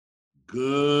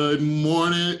Good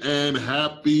morning and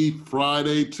happy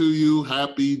Friday to you.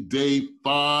 Happy day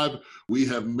 5. We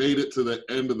have made it to the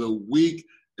end of the week,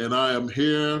 and I am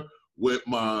here with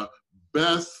my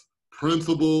best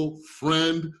principal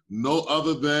friend, no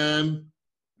other than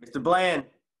Mr. Bland.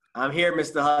 I'm here,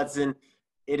 Mr. Hudson.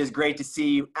 It is great to see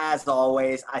you as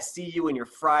always. I see you in your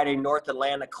Friday North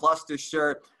Atlanta cluster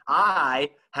shirt.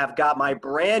 I have got my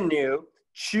brand new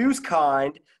Choose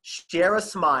Kind, Share a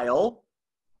Smile,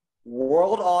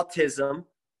 World Autism,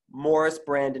 Morris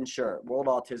Brandon shirt. World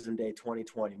Autism Day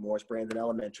 2020, Morris Brandon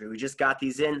Elementary. We just got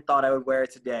these in, thought I would wear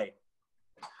it today.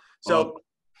 So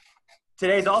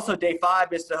today's also day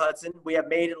 5, Mr. Hudson. We have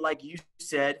made it, like you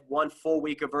said, 1 full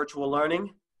week of virtual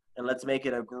learning, and let's make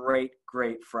it a great,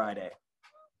 great Friday.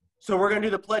 So we're going to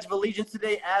do the Pledge of Allegiance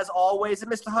today, as always.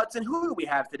 And Mr. Hudson, who do we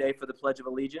have today for the Pledge of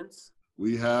Allegiance?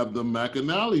 we have the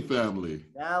McAnally family.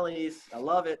 Nallies. I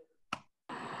love it.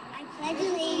 I pledge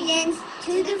allegiance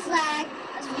to the flag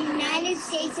of the United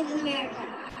States of America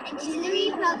and to the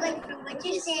republic for which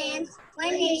it stands,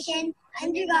 one nation,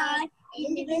 under God,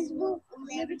 indivisible,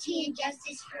 with liberty and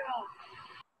justice for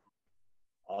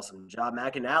all. Awesome job,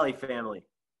 McAnally family.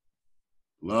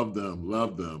 Love them,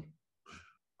 love them.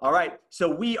 All right, so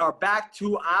we are back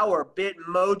to our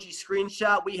Bitmoji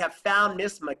screenshot. We have found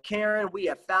Miss McCarran. We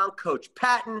have found Coach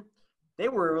Patton. They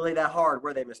weren't really that hard,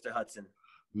 were they, Mr. Hudson?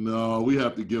 No, we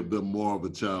have to give them more of a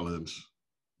challenge.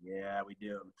 Yeah, we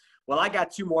do. Well, I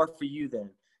got 2 more for you then,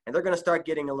 and they're going to start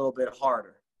getting a little bit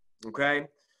harder, okay?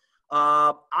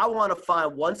 I want to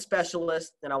find 1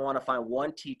 specialist, and I want to find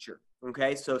 1 teacher,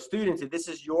 okay? So students, if this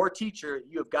is your teacher,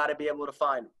 you have got to be able to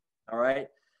find them, all right?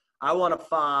 I want to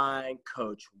find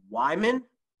Coach Wyman,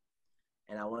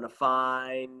 and I want to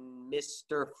find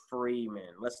Mr.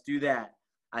 Freeman. Let's do that.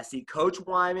 I see Coach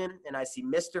Wyman, and I see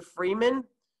Mr. Freeman.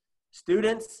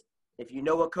 Students, if you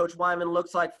know what Coach Wyman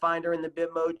looks like, find her in the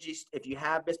Bitmoji. If you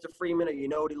have Mr. Freeman or you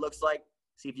know what he looks like,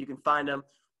 see if you can find him.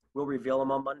 We'll reveal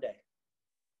him on Monday.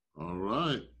 All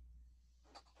right.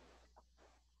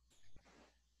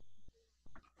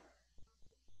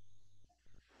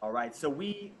 All right, so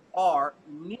we are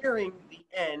nearing the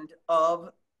end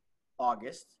of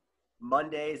August.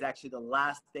 Monday is actually the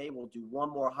last day. We'll do 1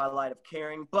 more highlight of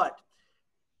caring, but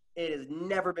it has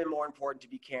never been more important to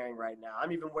be caring right now.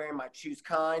 I'm even wearing my Choose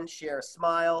Kind, Share a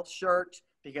Smile shirt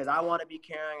because I want to be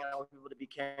caring and I want people to be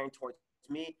caring towards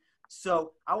me.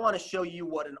 So I want to show you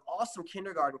what an awesome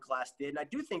kindergarten class did, and I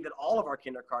do think that all of our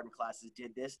kindergarten classes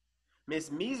did this. Ms.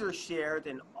 Meeser shared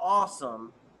an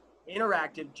awesome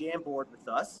interactive Jamboard with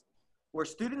us where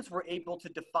students were able to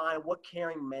define what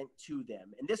caring meant to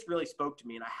them. And this really spoke to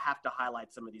me, and I have to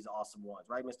highlight some of these awesome ones.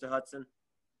 Right, Mr. Hudson?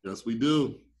 Yes, we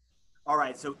do. All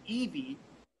right, so Evie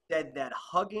said that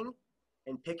hugging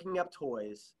and picking up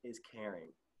toys is caring.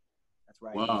 That's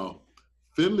right. Wow.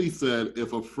 Finley said,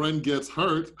 if a friend gets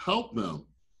hurt, help them.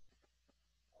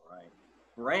 All right.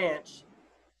 Branch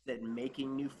said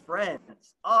making new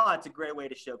friends. Oh, it's a great way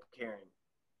to show caring.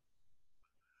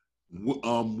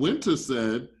 Winter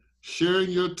said, sharing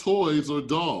your toys or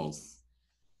dolls.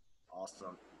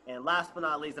 Awesome. And last but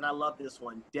not least, and I love this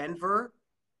one, Denver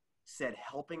said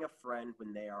helping a friend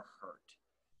when they are hurt.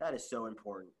 That is so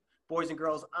important. Boys and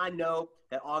girls, I know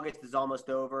that August is almost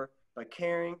over, but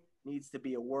caring needs to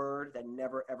be a word that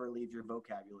never, ever leaves your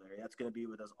vocabulary. That's going to be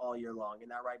with us all year long. Isn't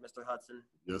that right, Mr. Hudson?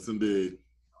 Yes, indeed.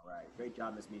 All right. Great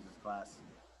job, Ms. Meeser's class.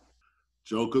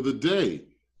 Joke of the day.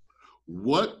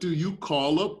 What do you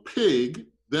call a pig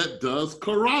that does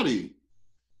karate?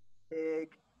 Pig,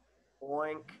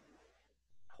 oink,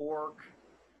 pork.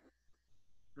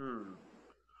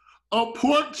 A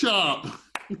pork chop.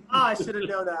 I should have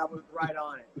known that. I was right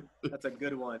on it. That's a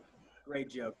good one. Great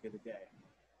joke of the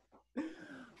day.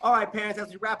 All right, parents, as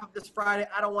we wrap up this Friday,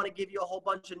 I don't want to give you a whole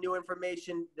bunch of new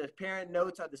information. The parent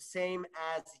notes are the same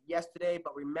as yesterday,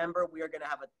 but remember, we are going to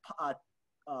have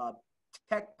a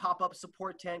tech pop-up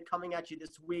support tent coming at you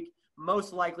this week,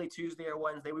 most likely Tuesday or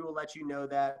Wednesday. We will let you know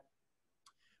that.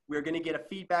 We're going to get a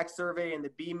feedback survey in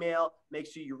the B-mail. Make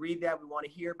sure you read that. We want to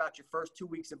hear about your first 2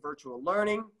 weeks of virtual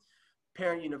learning.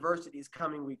 Parent University is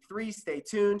coming week 3. Stay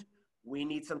tuned. We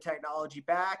need some technology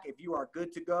back. If you are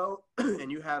good to go and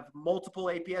you have multiple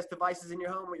APS devices in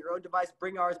your home or your own device,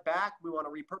 bring ours back. We want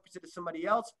to repurpose it to somebody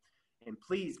else. And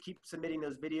please keep submitting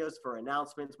those videos for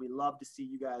announcements. We love to see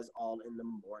you guys all in the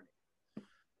morning.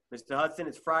 Mr. Hudson,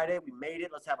 it's Friday. We made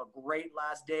it. Let's have a great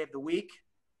last day of the week.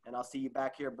 And I'll see you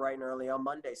back here bright and early on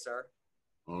Monday, sir.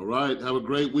 All right. Have a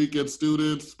great weekend,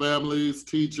 students, families,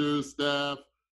 teachers, staff.